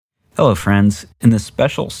Hello, friends. In this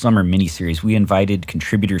special summer mini-series, we invited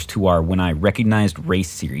contributors to our When I Recognized Race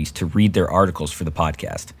series to read their articles for the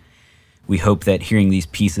podcast. We hope that hearing these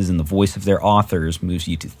pieces in the voice of their authors moves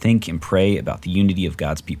you to think and pray about the unity of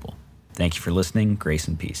God's people. Thank you for listening. Grace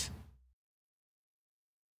and peace.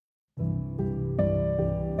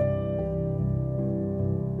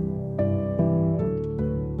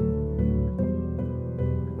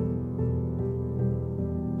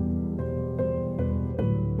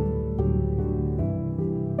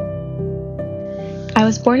 I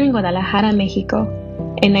was born in Guadalajara, Mexico.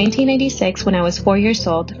 In 1996, when I was 4 years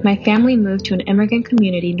old, my family moved to an immigrant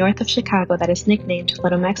community north of Chicago that is nicknamed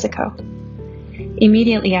Little Mexico.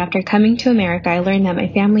 Immediately after coming to America, I learned that my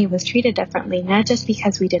family was treated differently not just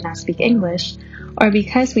because we did not speak English or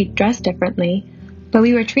because we dressed differently, but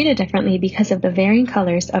we were treated differently because of the varying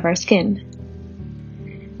colors of our skin.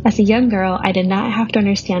 As a young girl, I did not have to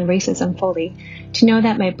understand racism fully to know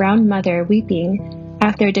that my brown mother weeping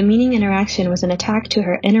after a demeaning interaction was an attack to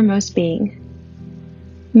her innermost being.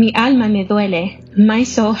 Mi alma me duele, my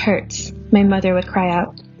soul hurts, my mother would cry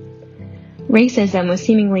out. Racism was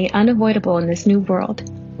seemingly unavoidable in this new world.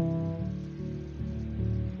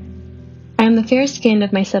 I am the fair-skinned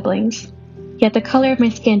of my siblings, yet the color of my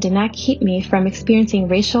skin did not keep me from experiencing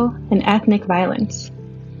racial and ethnic violence.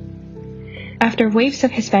 After waves of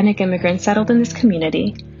Hispanic immigrants settled in this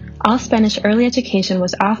community, all Spanish early education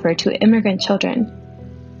was offered to immigrant children.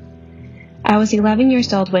 I was 11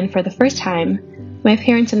 years old when, for the first time, my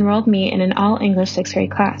parents enrolled me in an all-English 6th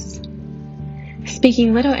grade class.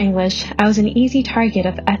 Speaking little English, I was an easy target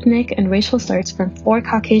of ethnic and racial slurs from 4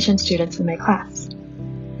 Caucasian students in my class.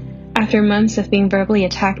 After months of being verbally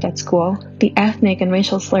attacked at school, the ethnic and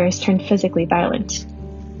racial slurs turned physically violent.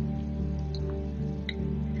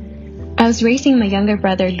 I was racing my younger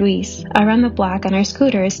brother, Luis, around the block on our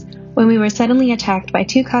scooters when we were suddenly attacked by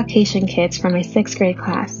 2 Caucasian kids from my 6th grade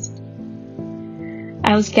class.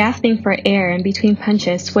 I was gasping for air in between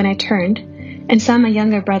punches when I turned and saw my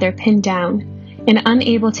younger brother pinned down and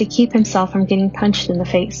unable to keep himself from getting punched in the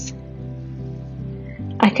face.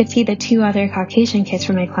 I could see the 2 other Caucasian kids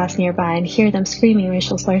from my class nearby and hear them screaming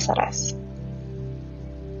racial slurs at us.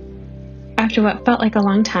 After what felt like a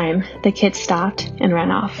long time, the kids stopped and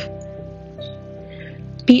ran off.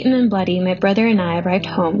 Beaten and bloody, my brother and I arrived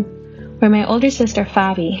home, where my older sister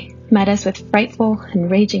Fabi met us with frightful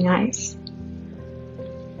and raging eyes.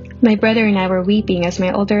 My brother and I were weeping as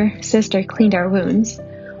my older sister cleaned our wounds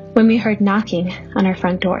when we heard knocking on our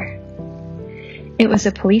front door. It was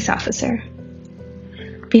a police officer.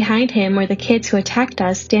 Behind him were the kids who attacked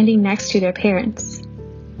us standing next to their parents.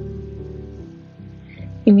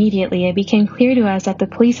 Immediately, it became clear to us that the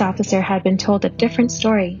police officer had been told a different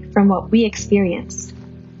story from what we experienced.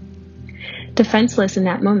 Defenseless in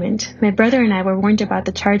that moment, my brother and I were warned about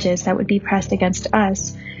the charges that would be pressed against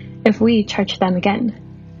us if we charged them again.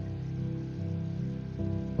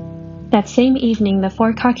 That same evening, the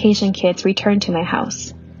 4 Caucasian kids returned to my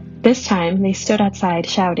house. This time, they stood outside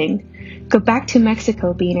shouting, "Go back to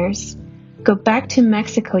Mexico, beaners! Go back to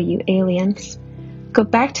Mexico, you aliens! Go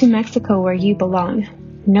back to Mexico where you belong!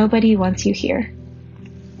 Nobody wants you here."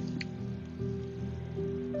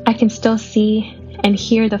 I can still see and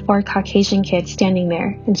hear the 4 Caucasian kids standing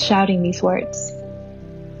there and shouting these words.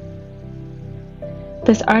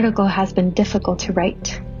 This article has been difficult to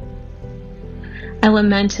write. I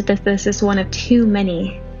lament that this is one of too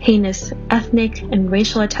many heinous ethnic and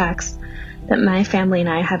racial attacks that my family and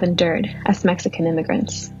I have endured as Mexican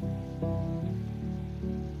immigrants.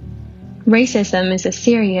 Racism is a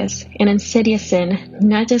serious and insidious sin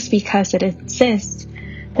not just because it insists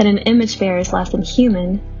that an image bearer is less than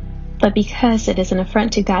human, but because it is an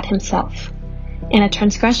affront to God Himself and a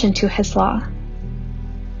transgression to His law.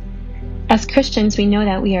 As Christians, we know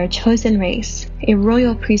that we are a chosen race, a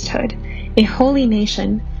royal priesthood, a holy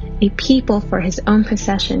nation, a people for His own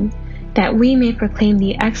possession, that we may proclaim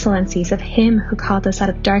the excellencies of Him who called us out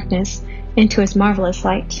of darkness into His marvelous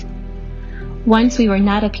light. Once we were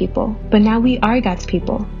not a people, but now we are God's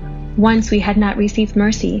people. Once we had not received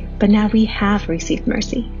mercy, but now we have received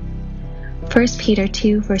mercy. 1 Peter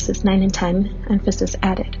 2 verses 9 and 10, emphasis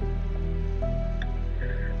added.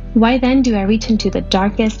 Why then do I reach into the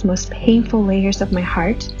darkest, most painful layers of my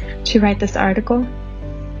heart to write this article?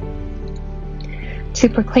 To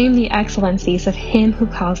proclaim the excellencies of Him who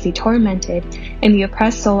calls the tormented and the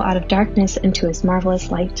oppressed soul out of darkness into His marvelous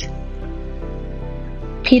light.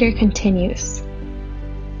 Peter continues,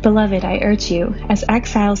 Beloved, I urge you, as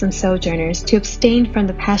exiles and sojourners, to abstain from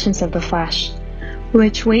the passions of the flesh,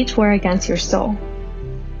 which wage war against your soul.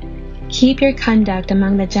 Keep your conduct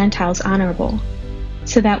among the Gentiles honorable,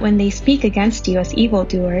 so that when they speak against you as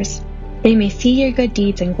evildoers, they may see your good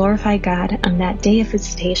deeds and glorify God on that day of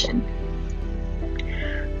visitation.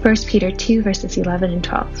 1 Peter 2 verses 11 and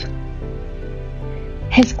 12.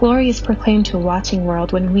 His glory is proclaimed to a watching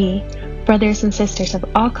world when we, brothers and sisters of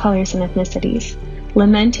all colors and ethnicities,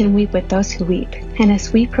 lament and weep with those who weep, and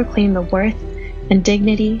as we proclaim the worth and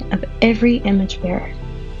dignity of every image bearer.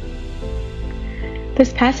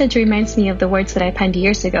 This passage reminds me of the words that I penned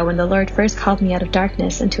years ago when the Lord first called me out of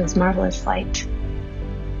darkness into His marvelous light.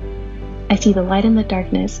 I see the light in the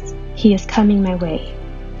darkness. He is coming my way.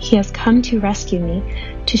 He has come to rescue me,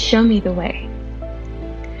 to show me the way.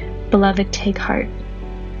 Beloved, take heart.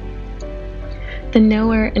 The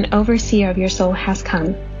knower and overseer of your soul has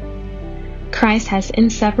come. Christ has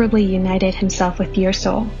inseparably united Himself with your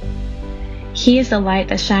soul. He is the light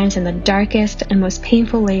that shines in the darkest and most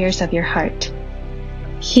painful layers of your heart.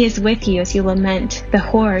 He is with you as you lament the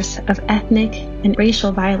horrors of ethnic and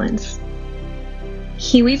racial violence.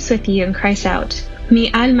 He weeps with you and cries out,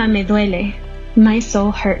 "Mi alma me duele," my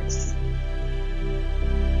soul hurts.